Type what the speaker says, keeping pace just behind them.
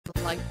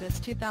like this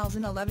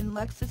 2011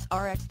 Lexus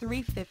RX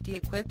 350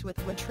 equipped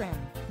with wood trim,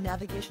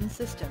 navigation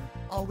system,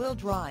 all-wheel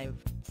drive,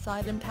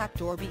 side impact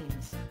door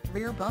beams,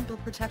 rear bumper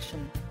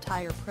protection,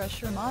 tire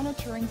pressure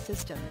monitoring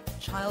system,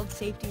 child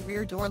safety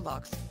rear door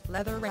locks,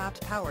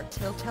 leather-wrapped power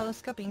tilt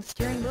telescoping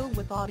steering wheel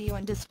with audio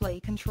and display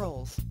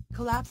controls,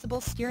 collapsible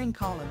steering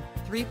column,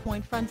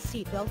 3-point front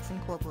seat belts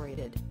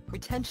incorporated,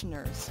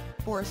 pretensioners,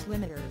 force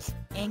limiters,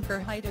 anchor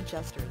height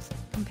adjusters,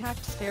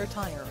 compact spare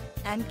tire,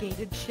 and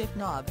gated shift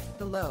knob.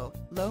 The low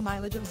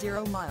mileage of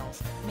 0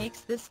 miles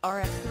makes this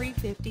RX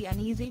 350 an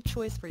easy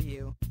choice for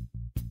you.